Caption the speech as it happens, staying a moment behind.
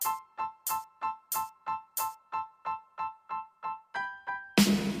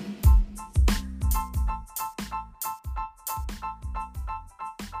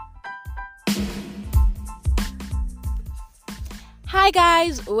Hi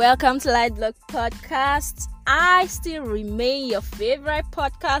guys, welcome to Light Block Podcast. I still remain your favorite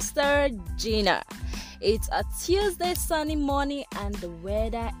podcaster, Gina. It's a Tuesday sunny morning and the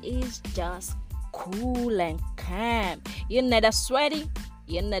weather is just cool and calm. You're neither sweaty,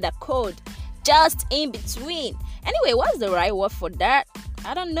 you're neither cold, just in between. Anyway, what's the right word for that?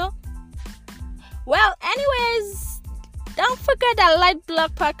 I don't know. Well, anyways, don't forget that Light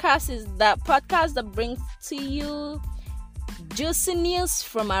Block Podcast is the podcast that brings to you juicy news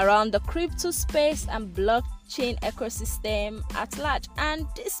from around the crypto space and blockchain ecosystem at large. And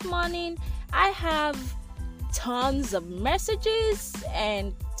this morning I have tons of messages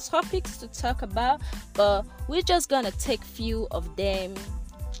and topics to talk about, but we're just gonna take few of them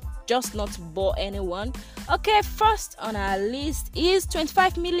just not to bore anyone. Okay, first on our list is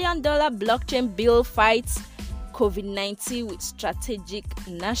 $25 million blockchain bill fights COVID-19 with strategic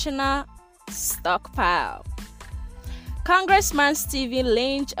national stockpile. Congressman Stephen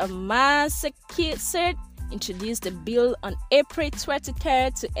Lynch of Massachusetts introduced a bill on April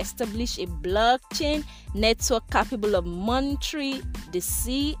 23rd to establish a blockchain network capable of monitoring the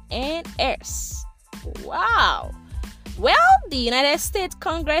CNS. Wow! Well, the United States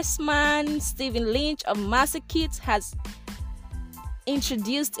Congressman Stephen Lynch of Massachusetts has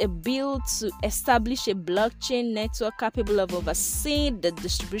introduced a bill to establish a blockchain network capable of overseeing the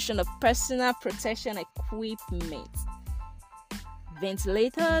distribution of personal protection equipment,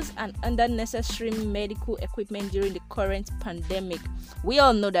 ventilators, and other necessary medical equipment during the current pandemic. We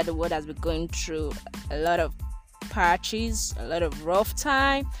all know that the world has been going through a lot of patches, a lot of rough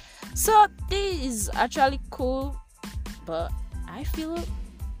time. So this is actually cool, but I feel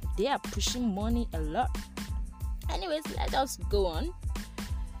they are pushing money a lot. Anyways, let us go on.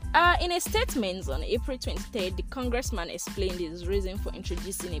 In a statement on April 23rd, the congressman explained his reason for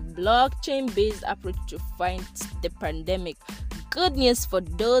introducing a blockchain-based approach to fight the pandemic. Good news for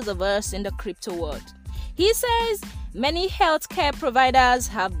those of us in the crypto world. He says many healthcare providers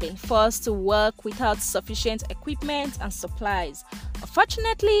have been forced to work without sufficient equipment and supplies.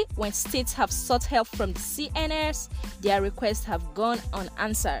 Unfortunately, when states have sought help from the CNS, their requests have gone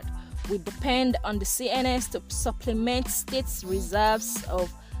unanswered. We depend on the CNS to supplement states' reserves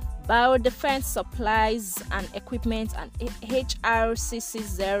of biodefense supplies and equipment, and HRCC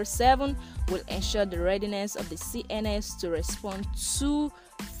 07 will ensure the readiness of the CNS to respond to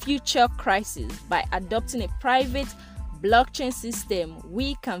future crises. By adopting a private blockchain system,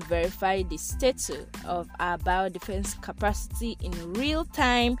 we can verify the status of our biodefense capacity in real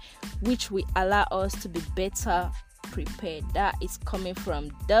time, which will allow us to be better prepared. That is coming from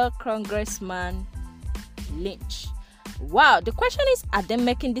the Congressman Lynch. Wow, the question is, are they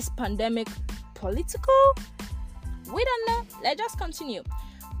making this pandemic political? We don't know. Let's just continue.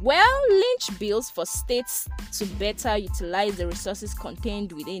 Well, Lynch bills for states to better utilize the resources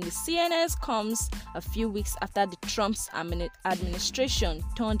contained within the CNS comes a few weeks after the Trump's administration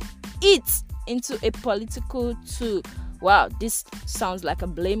turned it into a political tool. Wow, this sounds like a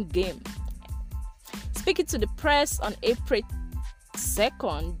blame game. Speaking to the press on April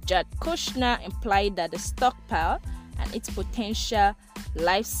 2nd, Jared Kushner implied that the stockpile and its potential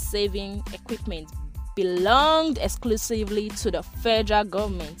life-saving equipment belonged exclusively to the federal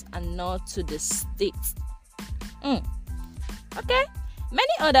government and not to the states. Okay.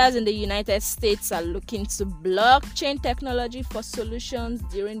 Many others in the United States are looking to blockchain technology for solutions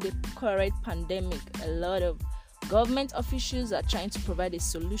during the current pandemic. A lot of government officials are trying to provide a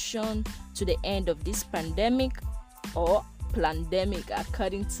solution to the end of this pandemic or pandemic,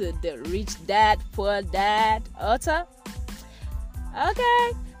 according to the Rich Dad Poor Dad author.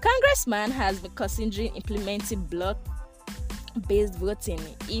 Okay, Congressman has been considering implementing block-based voting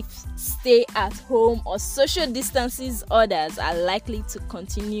if stay-at-home or social distancing orders are likely to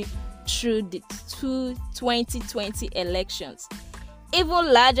continue through the 2020 elections.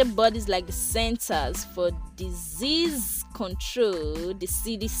 Even larger bodies like the Centers for Disease Control, the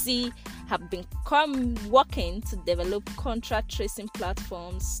CDC, have been working to develop contact tracing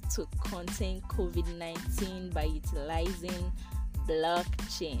platforms to contain COVID-19 by utilizing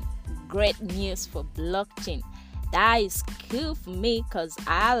blockchain. Great news for blockchain. That is cool for me because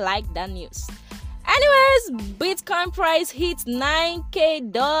I like that news. Anyways, Bitcoin price hit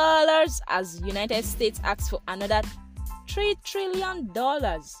 $9,000 as United States asks for another $3 trillion.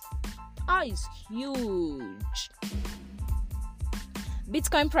 That is huge.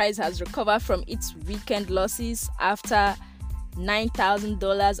 Bitcoin price has recovered from its weekend losses after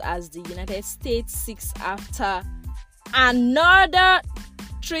 $9,000 as the United States seeks after another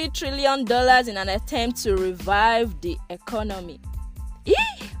 $3 trillion in an attempt to revive the economy.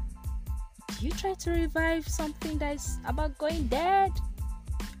 Have you tried to revive something that is about going dead?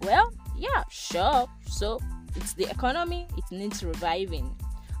 Well, yeah, sure. So it's the economy, it needs reviving.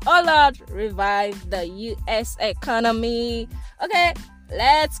 Oh Lord, revive the US economy. Okay,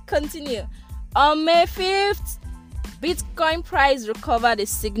 let's continue. On May 5th, Bitcoin price recovered a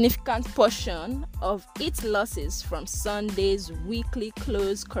significant portion of its losses from Sunday's weekly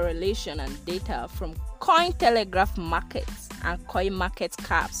close correlation and data from Cointelegraph Markets and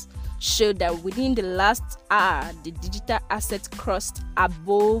CoinMarketCap showed that within the last hour, the digital asset crossed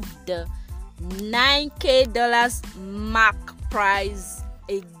above the $9,000 mark price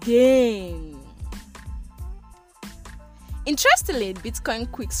again. Interestingly,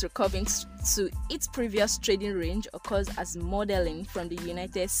 Bitcoin Quick's recovery to its previous trading range occurs as modeling from the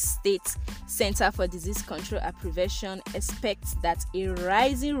United States Center for Disease Control and Prevention expects that a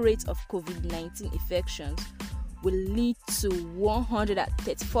rising rate of COVID-19 infections will lead to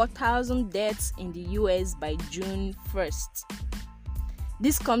 134,000 deaths in the US by June 1st.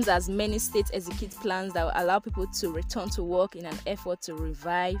 This comes as many states execute plans that will allow people to return to work in an effort to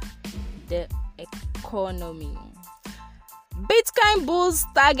revive the economy. Bitcoin bulls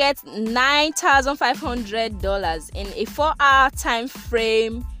target $9,500 in a 4-hour time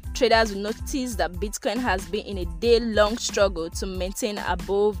frame. Traders will notice that Bitcoin has been in a day-long struggle to maintain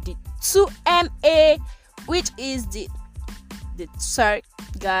above the 2MA, which is the 20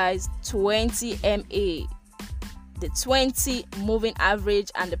 MA, the 20 moving average,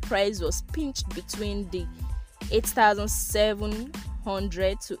 and the price was pinched between the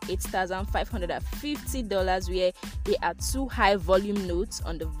 $8,700 to $8,550, where there are two high volume nodes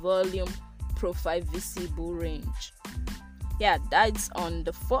on the volume profile visible range. Yeah, that's on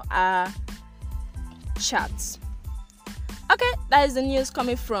the 4-hour chart. Okay, that is the news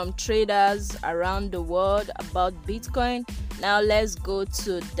coming from traders around the world about Bitcoin. Now let's go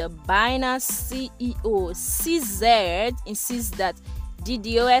to the Binance CEO. CZ insists that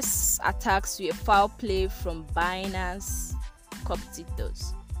DDoS attacks were foul play from Binance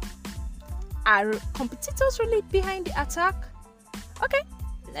competitors. Are competitors really behind the attack? Okay,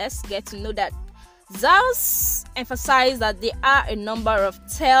 let's get to know that. Zhaos emphasized that there are a number of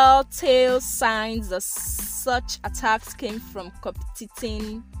telltale signs that such attacks came from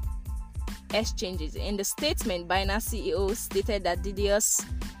competing exchanges. In the statement, Binance CEO stated that DDoS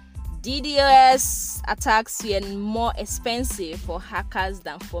attacks were more expensive for hackers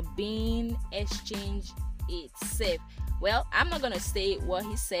than for being exchange itself. Well, I'm not going to say what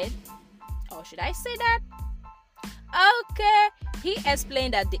he said. Or should I say that? Okay, he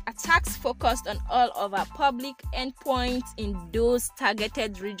explained that the attacks focused on all of our public endpoints in those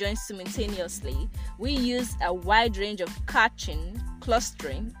targeted regions simultaneously. We used a wide range of caching,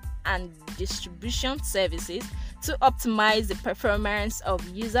 clustering, and distribution services to optimize the performance of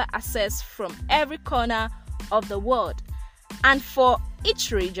user access from every corner of the world. And for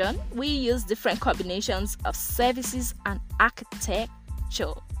each region, we use different combinations of services and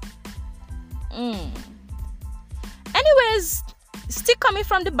architecture. Anyways, still coming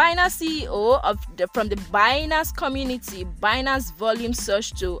from the Binance CEO from the Binance community, Binance volume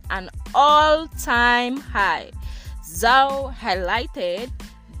surged to an all-time high. Zhao highlighted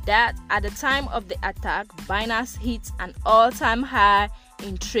that at the time of the attack, Binance hit an all-time high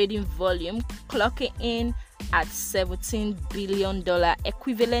in trading volume, clocking in at $17 billion,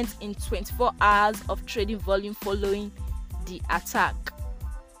 equivalent in 24 hours of trading volume following the attack.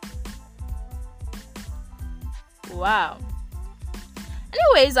 Wow.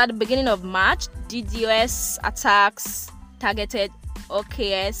 Anyways, at the beginning of March, DDoS attacks targeted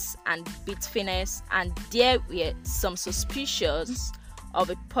OKX and Bitfinex, and there were some suspicions of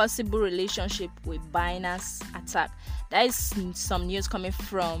a possible relationship with Binance attack. That is some news coming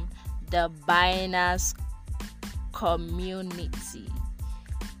from the Binance community.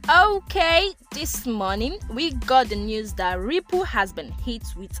 Okay, this morning we got the news that Ripple has been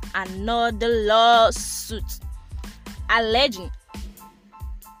hit with another lawsuit alleging,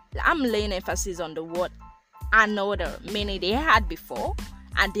 I'm laying emphasis on the word another, meaning they had before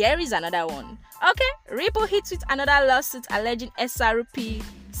and there is another one. Okay, Ripple hit with another lawsuit alleging SRP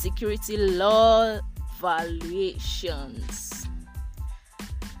security law violations.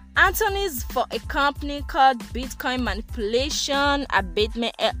 Attorneys for a company called Bitcoin Manipulation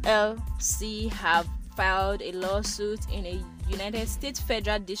Abatement LLC have filed a lawsuit in a United States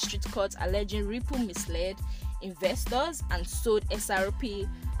Federal District Court alleging Ripple misled investors and sold SRP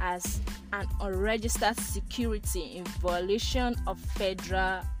as an unregistered security in violation of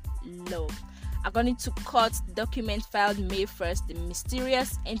federal law. According to court document filed May 1st, the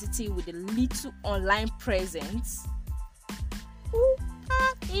mysterious entity with a little online presence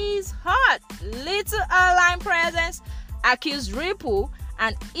is hot. Little airline presence accused Ripple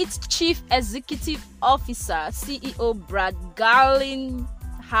and its chief executive officer, CEO Brad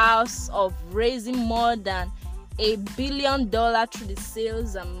Garlinghouse, of raising more than $1 billion through the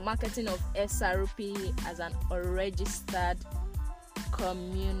sales and marketing of SRP as an unregistered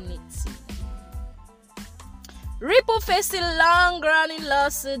community. Ripple facing long-running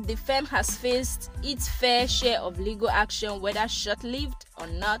lawsuit. The firm has faced its fair share of legal action, whether short-lived or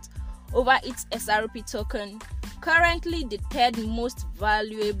not, over its SRP token, currently the third most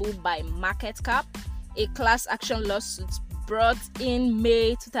valuable by market cap. A class action lawsuit brought in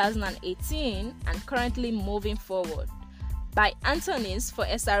May 2018 and currently moving forward by attorneys for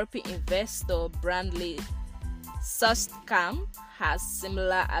SRP investor Brandley Suscam has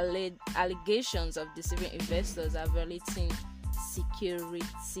similar allegations of deceiving investors and violating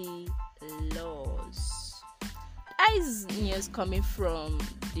security laws. That is news coming from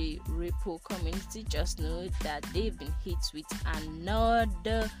the Ripple community. Just know that they've been hit with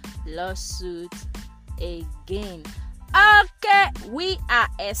another lawsuit again. Okay, we are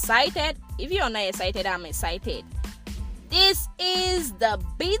excited. If you're not excited, I'm excited. This is the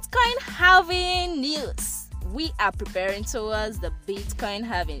Bitcoin halving news. We are preparing towards the Bitcoin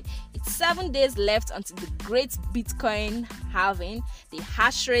halving. It's 7 days left until the great Bitcoin halving. The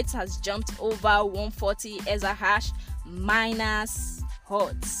hash rate has jumped over 140 exahash minus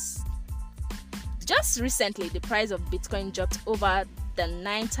HOTS. Just recently, the price of Bitcoin dropped over the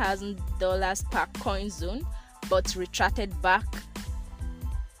 $9,000 per coin zone, but retracted back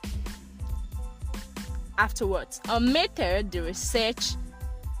afterwards. On May 3rd, the research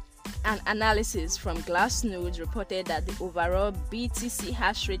and analysis from Glassnode reported that the overall BTC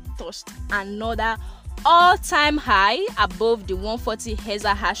hash rate touched another all-time high above the 140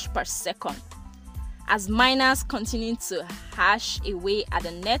 exahash per second. As miners continue to hash away at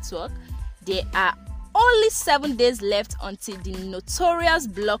the network, there are only 7 days left until the notorious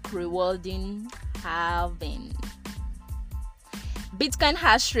block rewarding halving. Bitcoin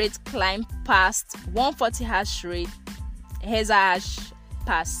hash rate climbed past 140 exahash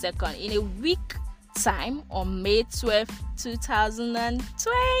per second in a week time on May 12, 2020.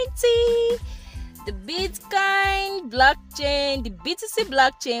 The Bitcoin blockchain, the BTC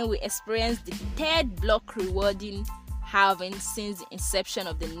blockchain, will experience the third block rewarding halving since the inception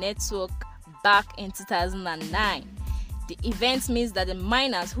of the network back in 2009. The event means that the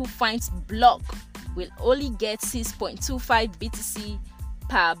miners who find block will only get 6.25 BTC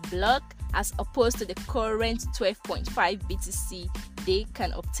per block, as opposed to the current 12.5 BTC they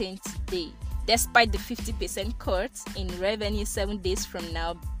can obtain today. Despite the 50% cut in revenue 7 days from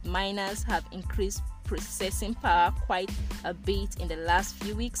now, miners have increased processing power quite a bit in the last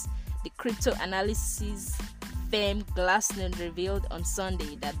few weeks. The crypto analysis firm Glassnode revealed on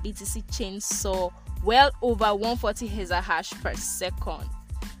Sunday that BTC chain saw well over 140 exahash per second,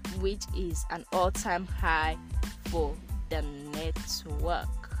 which is an all-time high for the network.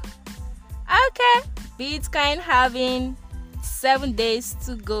 Okay, Bitcoin having 7 days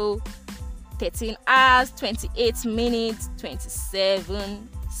to go, 13 hours, 28 minutes, 27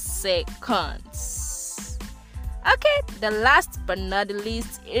 seconds. Okay, the last but not the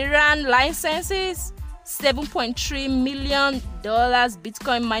least, Iran licenses $7.3 million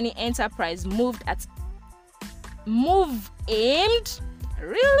Bitcoin mining enterprise move aimed.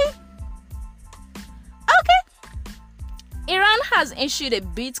 Really? Okay. Iran has issued a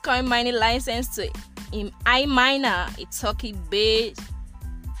Bitcoin mining license to iMiner, a Turkey-based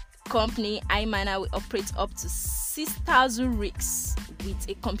company. iMiner will operate up to 6,000 rigs with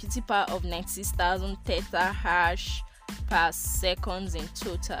a computing power of 96,000 terahash per second in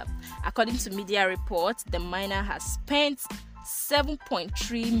total. According to media reports, the miner has spent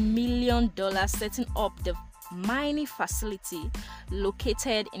 $7.3 million setting up the mining facility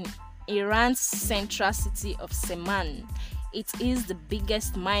located in Iran's central city of Seman. It is the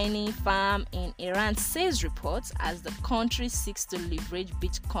biggest mining farm in Iran, says reports, as the country seeks to leverage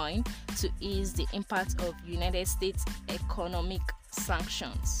Bitcoin to ease the impact of United States economic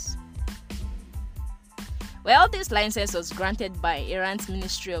sanctions. Well, this license was granted by Iran's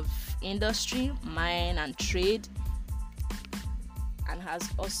Ministry of Industry, Mine and Trade, and has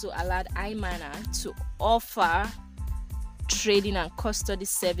also allowed iMiner to offer trading and custody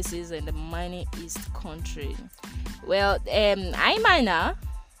services in the mining east country. Well, iMiner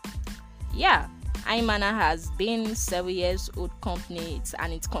has been 7 years old company,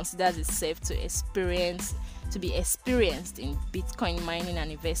 and it considers itself to be experienced in Bitcoin mining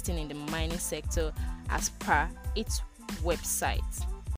and investing in the mining sector as per its website.